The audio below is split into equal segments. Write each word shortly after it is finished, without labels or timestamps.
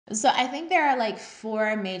So I think there are like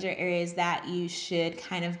four major areas that you should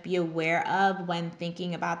kind of be aware of when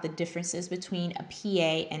thinking about the differences between a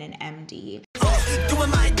PA and an MD. Doing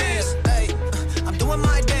my dance, hey, I'm doing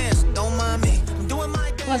my dance, don't mind me, I'm doing my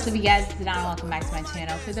dance. What's up, you guys? It's Adanna. Welcome back to my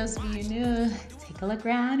channel. For those of you new, take a look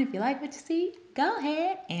around. If you like what you see, go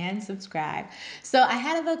ahead and subscribe. So I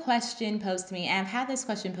had a question posed to me, and I've had this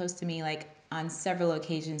question posed to me like on several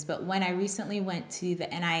occasions, but when I recently went to the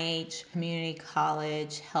NIH Community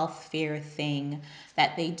College Health Fair thing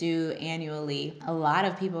that they do annually, a lot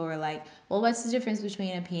of people were like, well, what's the difference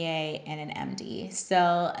between a PA and an MD?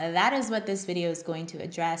 So that is what this video is going to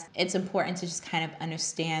address. It's important to just kind of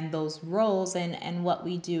understand those roles and what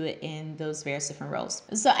we do in those various different roles.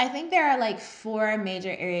 So I think there are like four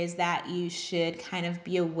major areas that you should kind of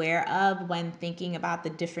be aware of when thinking about the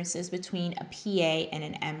differences between a PA and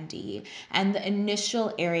an MD. And the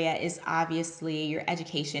initial area is obviously your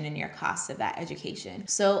education and your cost of that education.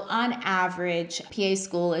 So on average, PA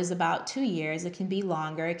school is about 2 years. It can be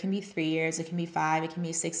longer. It can be 3 years. It can be 5. It can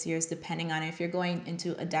be 6 years, depending on if you're going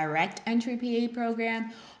into a direct entry PA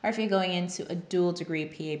program or if you're going into a dual degree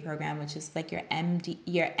PA program, which is like your MD,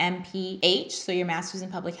 your MPH, so your Master's in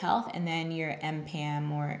Public Health, and then your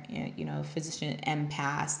MPAM or Physician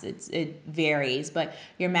MPAS. It varies, but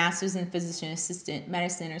your Master's in Physician Assistant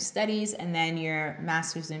Medicine or Studies, and then your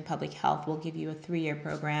Master's in Public Health will give you a 3-year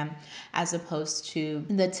program, as opposed to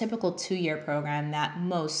the typical 2-year program that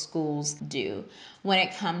most schools do. When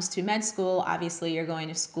it comes to med school, obviously you're going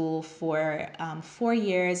to school for 4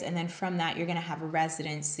 years, and then from that you're going to have a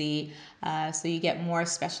residency. So you get more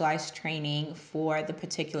specialized training for the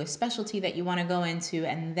particular specialty that you want to go into,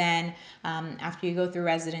 and then after you go through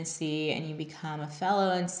residency and you become a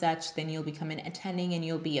fellow and such, then you'll become an attending and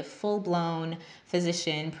you'll be a full-blown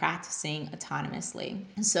physician practicing autonomously.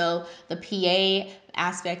 So the PA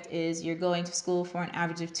aspect is you're going to school for an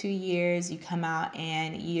average of 2 years, you come out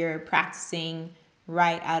and you're practicing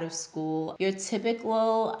right out of school. Your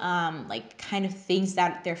typical like kind of things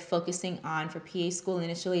that they're focusing on for PA school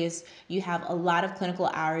initially is you have a lot of clinical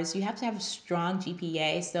hours. You have to have a strong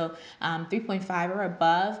GPA, so 3.5 or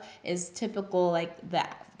above is typical, like the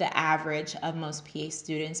average of most PA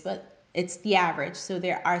students, but it's the average. So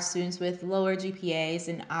there are students with lower GPAs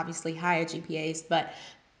and obviously higher GPAs, but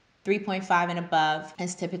 3.5 and above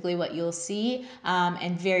is typically what you'll see,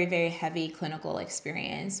 and very, very heavy clinical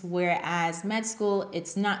experience. Whereas med school,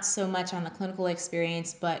 it's not so much on the clinical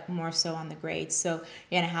experience, but more so on the grades. So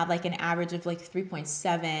you're gonna have like an average of like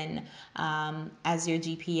 3.7 as your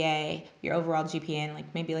GPA, your overall GPA, and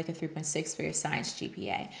like maybe like a 3.6 for your science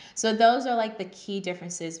GPA. So those are like the key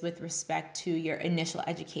differences with respect to your initial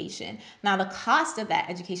education. Now the cost of that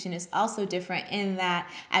education is also different in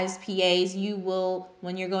that as PAs, you will,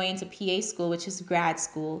 when you're going into PA school, which is grad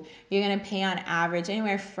school, you're going to pay on average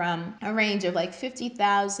anywhere from a range of like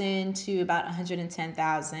 $50,000 to about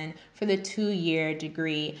 $110,000 for the 2-year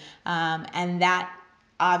degree, and that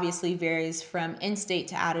obviously varies from in-state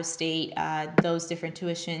to out-of-state. Those different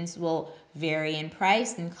tuitions will vary in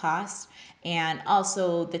price and cost, and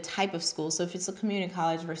also the type of school. So if it's a community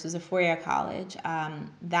college versus a 4-year college,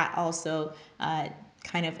 that also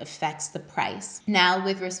kind of affects the price. Now,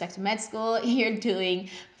 with respect to med school, you're doing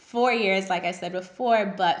 4 years, like I said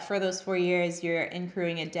before, but for those 4 years, you're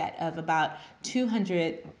incurring a debt of about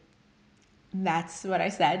 200. That's what I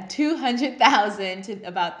said, 200,000 to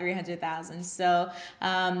about 300,000. So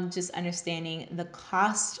just understanding the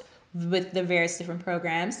cost with the various different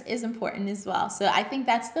programs is important as well. So I think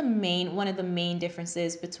that's one of the main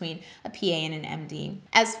differences between a PA and an MD.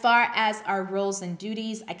 As far as our roles and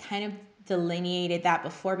duties, I kind of delineated that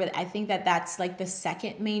before, but I think that that's like the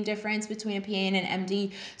second main difference between a PA and an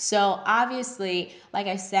MD. So obviously, like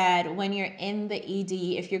I said, when you're in the ED,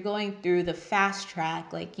 if you're going through the fast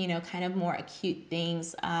track, like, kind of more acute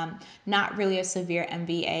things, not really a severe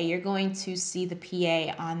MVA, you're going to see the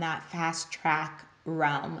PA on that fast track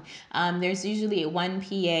realm. There's usually 1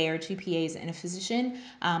 PA or 2 PAs and a physician,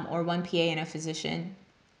 or 1 PA and a physician.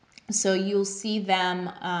 So you'll see them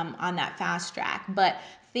on that fast track. But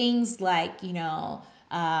things like, CVAs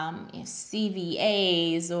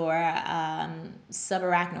or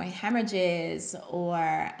subarachnoid hemorrhages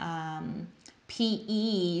or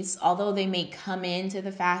PEs, although they may come into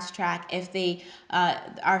the fast track, if they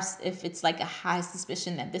if it's like a high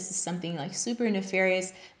suspicion that this is something like super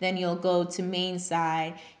nefarious, then you'll go to main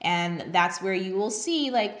side, and that's where you will see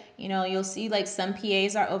you'll see like some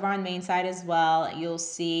PAs are over on main side as well. You'll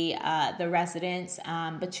see the residents,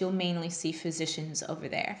 but you'll mainly see physicians over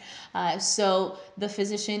there. So the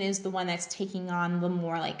physician is the one that's taking on the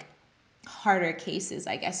more like harder cases,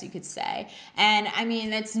 I guess you could say. And I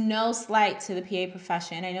mean, it's no slight to the PA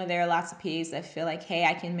profession. I know there are lots of PAs that feel like, hey,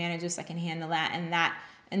 I can manage this, I can handle that, and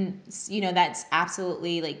that's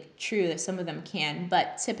absolutely like true that some of them can,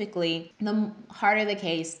 but typically the harder the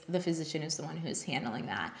case, the physician is the one who's handling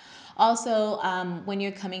that. Also, when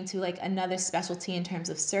you're coming to like another specialty in terms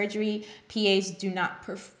of surgery, PAs do not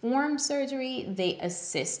perform surgery, they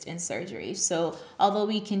assist in surgery. So although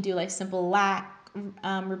we can do like simple lac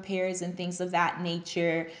repairs and things of that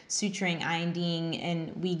nature, suturing, INDing,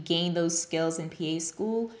 and we gain those skills in PA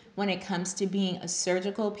school. When it comes to being a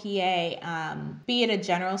surgical PA, be it a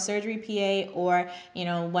general surgery PA or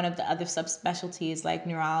one of the other subspecialties like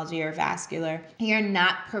neurology or vascular, you're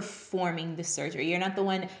not performing the surgery. You're not the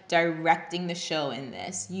one directing the show in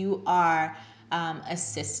this. You are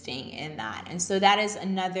assisting in that, and so that is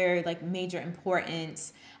another like major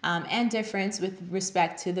importance and difference with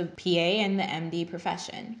respect to the PA and the MD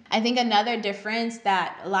profession. I think another difference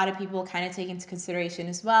that a lot of people kind of take into consideration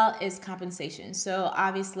as well is compensation. So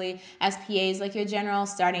obviously, as PAs, like your general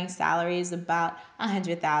starting salary is about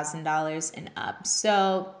 $100,000 and up.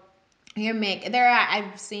 So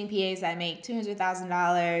I've seen PAs that make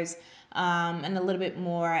 $200,000 and a little bit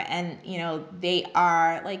more, and they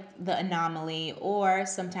are like the anomaly, or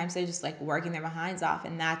sometimes they're just like working their behinds off,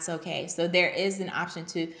 and that's okay. So there is an option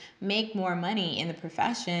to make more money in the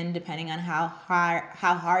profession depending on how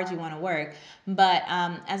hard you want to work. But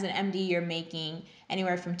as an MD, you're making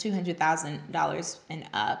anywhere from $200,000 and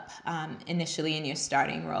up initially in your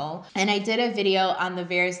starting role. And I did a video on the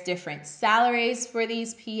various different salaries for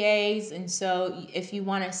these PAs. And so if you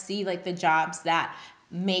want to see like the jobs that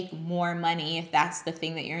make more money, if that's the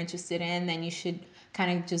thing that you're interested in, then you should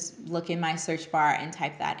kind of just look in my search bar and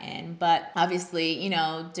type that in. But obviously,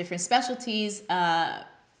 different specialties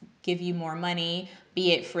give you more money,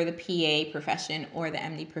 be it for the PA profession or the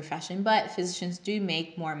MD profession, but physicians do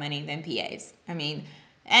make more money than PAs. I mean,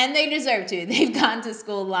 and they deserve to. They've gone to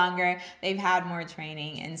school longer, they've had more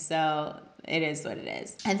training, and so it is what it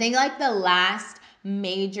is. I think like the last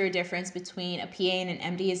major difference between a PA and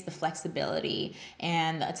an MD is the flexibility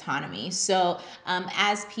and the autonomy. So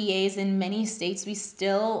as PAs in many states, we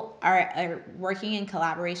still are working in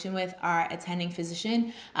collaboration with our attending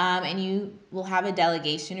physician, and you will have a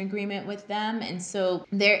delegation agreement with them. And so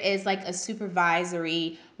there is like a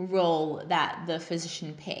supervisory role that the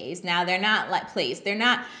physician pays. Now they're not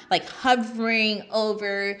like hovering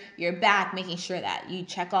over your back making sure that you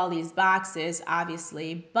check all these boxes,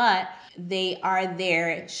 obviously, but they are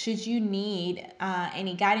there should you need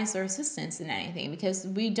any guidance or assistance in anything, because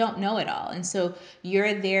we don't know it all. And so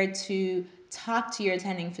you're there to talk to your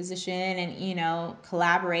attending physician and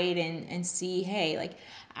collaborate and see, hey, like,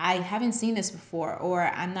 I haven't seen this before, or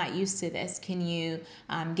I'm not used to this. Can you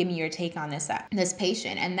give me your take on this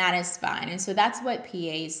patient? And that is fine. And so that's what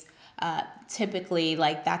PAs typically,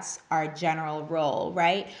 like, that's our general role,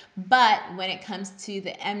 right? But when it comes to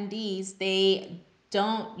the MDs, they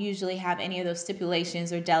don't usually have any of those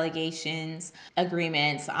stipulations or delegations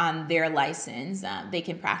agreements on their license. They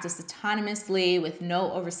can practice autonomously with no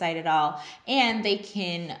oversight at all, and they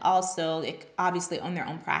can also obviously own their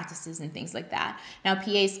own practices and things like that. Now,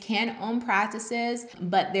 PAs can own practices,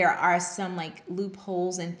 but there are some like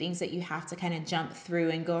loopholes and things that you have to kind of jump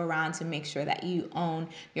through and go around to make sure that you own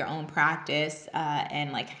your own practice,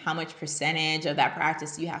 and like how much percentage of that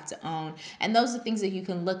practice you have to own. And those are things that you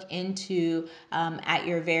can look into at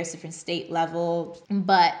your various different state level,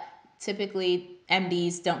 but typically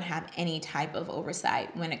MDs don't have any type of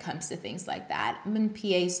oversight when it comes to things like that, and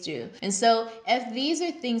PAs do. And so if these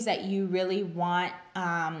are things that you really want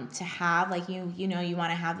to have, like you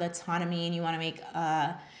want to have the autonomy and you want to make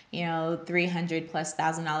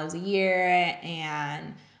 $300,000+ a year,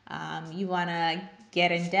 and you want to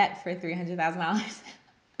get in debt for $300,000.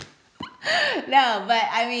 No, but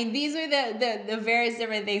I mean, these are the various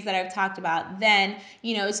different things that I've talked about. Then,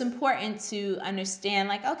 it's important to understand,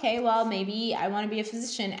 like, okay, well, maybe I want to be a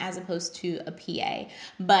physician as opposed to a PA.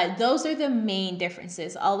 But those are the main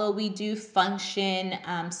differences. Although we do function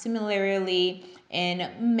similarly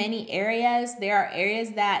in many areas, there are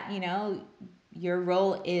areas that, your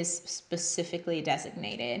role is specifically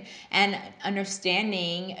designated, and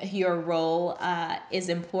understanding your role is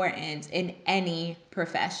important in any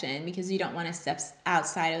profession, because you don't want to step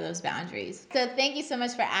outside of those boundaries. So thank you so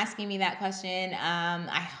much for asking me that question.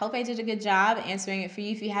 I hope I did a good job answering it for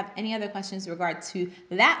you. If you have any other questions in regard to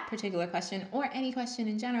that particular question or any question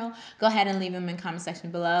in general, go ahead and leave them in the comment section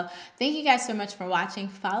below. Thank you guys so much for watching.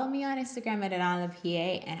 Follow me on Instagram at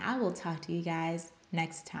AdannaThePA, and I will talk to you guys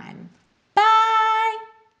next time.